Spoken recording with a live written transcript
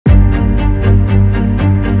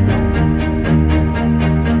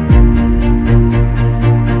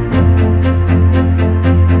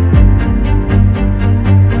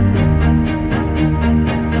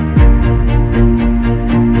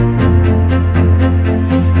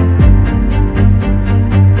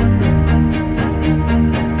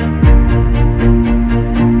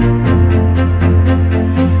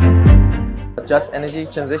just energy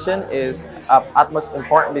transition is of utmost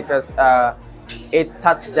importance because it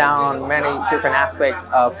touched down many different aspects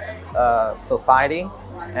of society,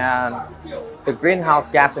 and the greenhouse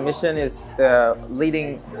gas emission is the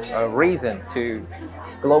leading reason to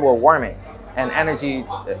global warming, and energy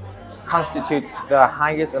constitutes the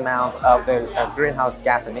highest amount of the greenhouse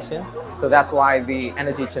gas emission. So that's why the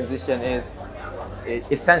energy transition is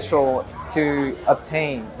essential to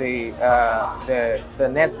obtain the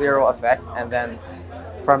net zero effect, and then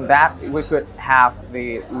from that we could have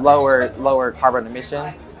the lower carbon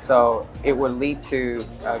emission. So it would lead to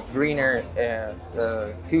a greener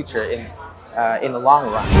future in the long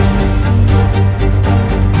run.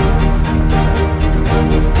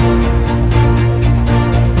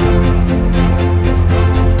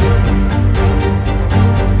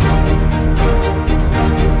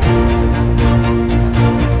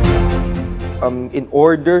 In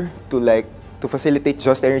order to facilitate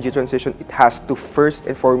just energy transition, it has to first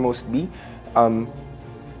and foremost be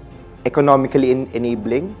economically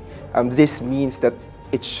enabling. This means that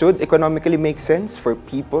it should economically make sense for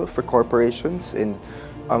people, for corporations, and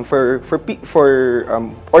for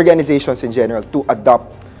organizations in general to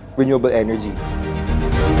adopt renewable energy.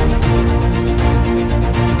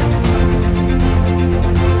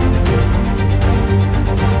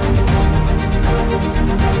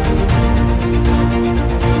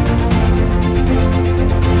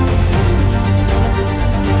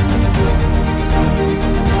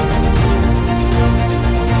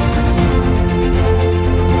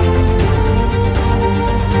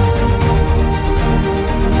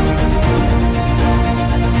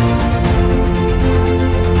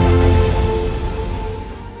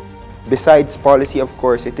 Besides policy, of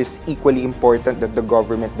course, it is equally important that the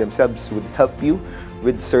government themselves would help you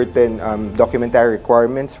with certain documentary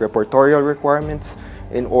requirements, reportorial requirements,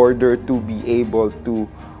 in order to be able to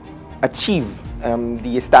achieve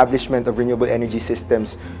the establishment of renewable energy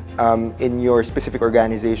systems in your specific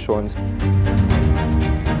organizations.